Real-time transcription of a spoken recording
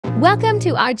Welcome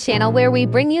to our channel where we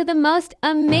bring you the most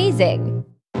amazing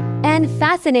and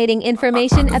fascinating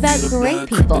information about great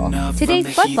people. Today,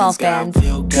 football fans,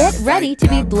 get ready to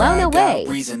be blown away.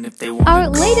 Our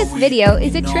latest video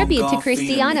is a tribute to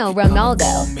Cristiano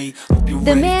Ronaldo,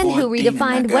 the man who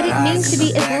redefined what it means to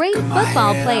be a great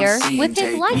football player with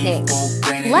his lightning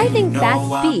fast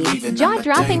speed,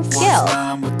 jaw-dropping skill,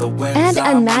 and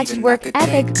unmatched work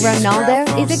ethic. Ronaldo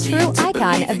is a true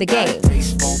icon of the game.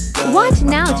 Watch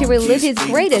now to relive his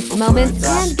greatest moments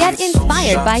and get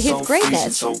inspired by his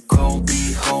greatness. Welcome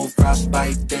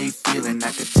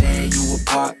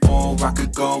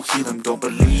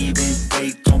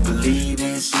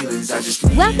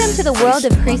to the world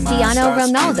of Cristiano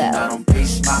Ronaldo,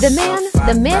 the man,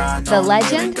 the myth, the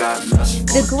legend,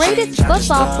 the greatest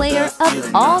football player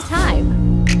of all time.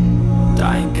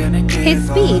 His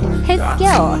speed, his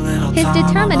skill, his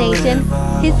determination,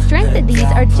 his strength, these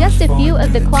are just a few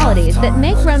of the qualities that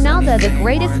make Ronaldo the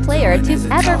greatest player to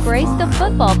ever grace the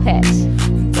football pitch.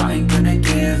 I ain't gonna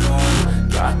give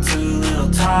up. Got too little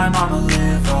time, I'ma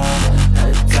live up.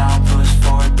 Head down, push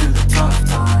forward through the tough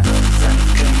times.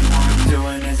 Anything worth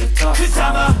doing is a tough time. 'Cause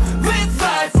I'ma live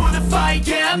life for the fight.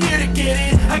 Yeah, I'm here to get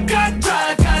it. I got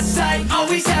drive, got sight,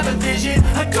 always have a vision.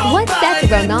 What sets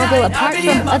Ronaldo apart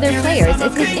from other players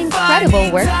is his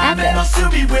incredible work ethic.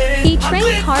 He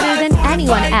trains harder than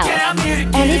anyone else,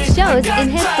 and it shows in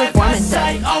his performances.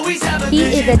 He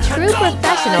is a true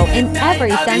professional in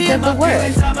every sense of the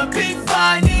word. I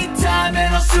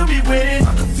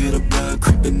can feel the blood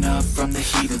creeping up from the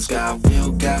heathens. Got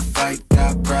will, got fight,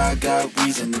 got pride, got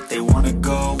reason. If they wanna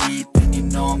go eat, then you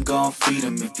know I'm gon' feed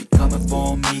them. If you're coming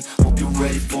for me, hope you're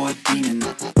ready for a demon.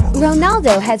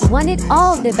 Ronaldo has won it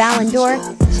all: the Ballon d'Or,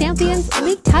 Champions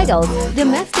League titles,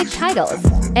 domestic titles,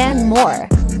 and more.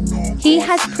 He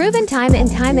has proven time and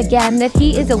time again that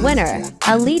he is a winner,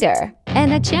 a leader,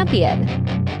 and a champion.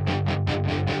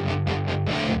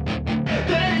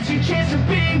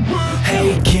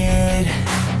 Hey kid,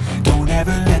 don't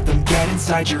ever let them get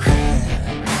inside your head.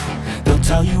 They'll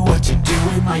tell you what to do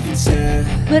in life instead.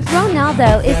 But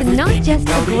Ronaldo is not just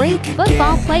a great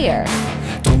football player.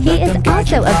 He is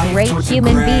also a great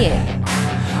human being.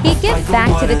 He gives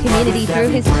back to the community through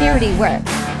his charity work,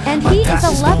 and he is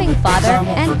a loving father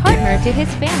and partner to his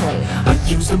family. I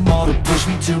use them all to push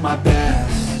me to my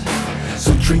best.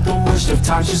 So treat the worst of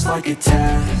times just like a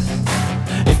test.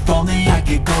 If only I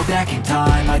could go back in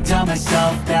time, I'd tell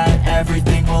myself that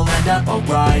everything will end up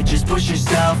alright. Just push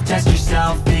yourself, test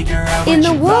yourself, figure out in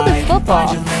the world of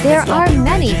football, there are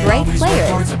many great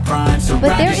players,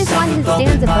 but there is one who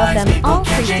stands above them all: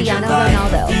 Cristiano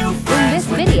Ronaldo. In this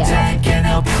video,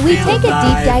 we take a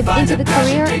deep dive into the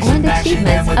career and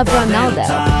achievements of Ronaldo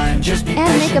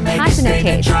and make a passionate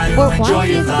case for why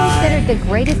he is considered the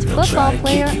greatest football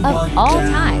player of all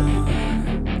time.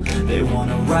 They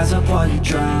wanna rise up while you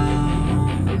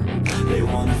drown. They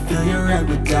wanna fill your head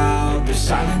with doubt. They're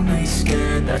silently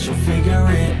scared that you'll figure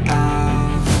it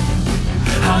out.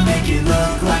 I'll make it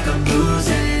look like I'm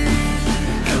losing.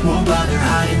 Won't bother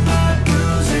hiding my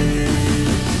bruises.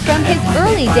 From his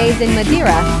early days in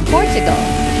Madeira, Portugal,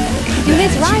 to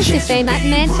his rise to fame at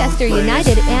Manchester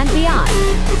United and beyond,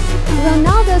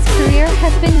 Ronaldo's career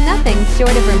has been nothing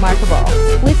short of remarkable.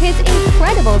 With his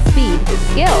incredible speed,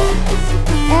 skill,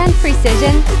 and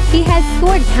precision, he has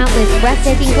scored countless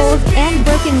breathtaking goals and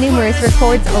broken numerous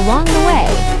records along the way.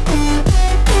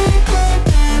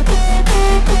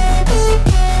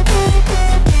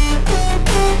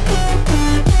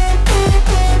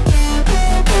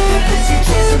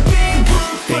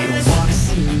 They don't wanna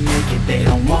see me make it, they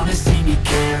don't wanna see me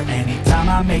care. Anytime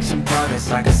I make some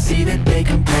progress, I can see that they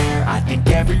compare. I think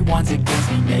everyone's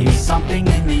against me, maybe something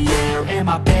in the air. Am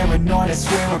I paranoid? I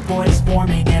swear a void is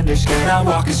forming and they're scared. I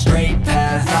walk a straight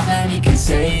path, not many can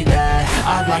say that.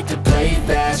 I'd like to play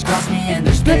fast, cross me and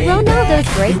there's But Ronaldo's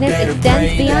greatness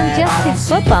extends beyond just his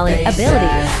footballing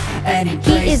abilities.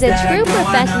 He is a true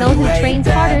professional who trains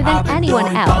harder than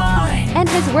anyone else, and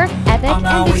his work ethic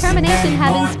and determination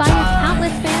have inspired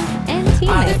countless fans and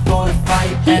teammates.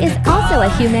 He is also a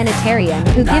humanitarian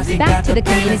who gives back to the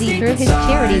community through his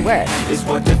charity work,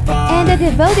 and a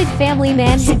devoted family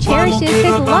man who cherishes his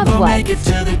loved ones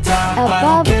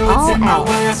above all else.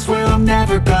 I swear I'm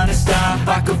never gonna stop.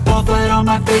 I could fall flat on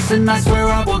my face and I swear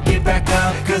I will get back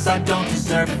up, 'cause I don't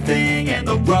deserve a thing and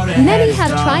the road ahead Many is have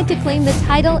dark. tried to claim the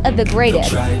title of the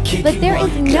greatest, but there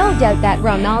is no doubt that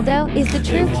Ronaldo is the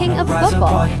true king of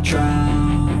football.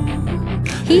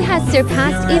 He has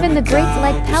surpassed even the greats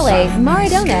like Pelé,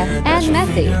 Maradona, and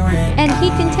Messi, and he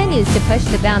continues to push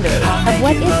the boundaries of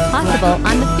what is possible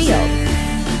on the field.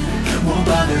 Won't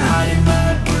bother hiding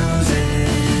my bruises.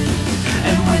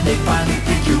 And when they finally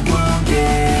think you're wounded,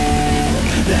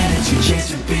 then it's your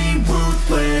chance to be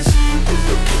ruthless.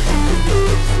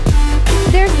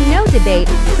 There's no debate,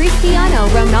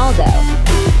 Cristiano Ronaldo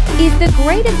is the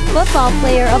greatest football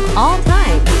player of all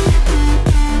time.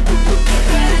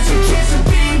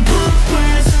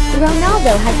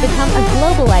 Ronaldo has become a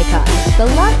global icon,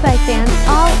 beloved by fans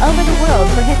all over the world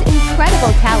for his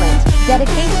incredible talent,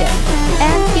 dedication,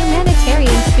 and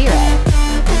humanitarian spirit.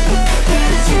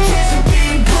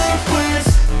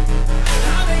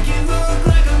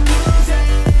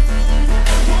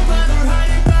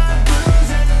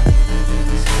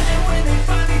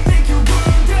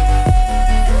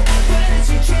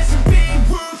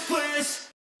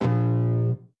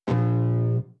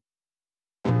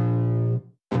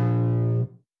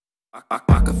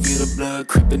 I can feel the blood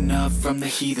creeping up from the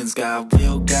heathens. Got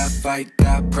will, got fight,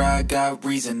 got pride, got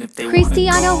reason. If they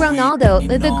Cristiano Ronaldo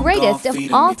is the greatest of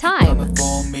all time,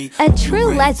 a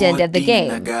true legend of the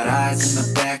game. I got eyes in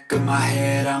the back of my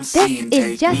head, I'm This seeing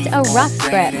is just a rough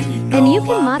script, and you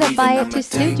can modify it to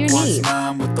suit your needs.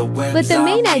 But the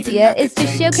main idea is to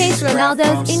showcase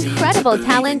Ronaldo's incredible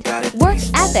talent, work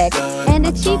ethic, and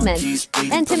achievements,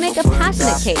 and to make a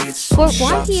passionate case for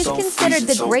why he is considered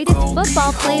the greatest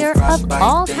football player of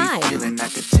all time. I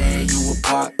could tear you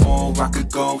apart, or I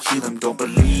could go heal them. Don't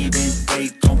believe in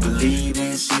fate, don't believe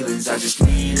in ceilings. I just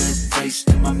need a taste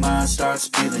and my mind starts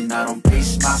feeling. I don't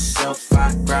pace myself,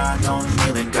 I grind on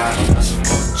kneeling. Got a hustle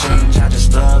for change, I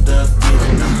just love the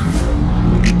feeling.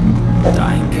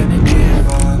 Dying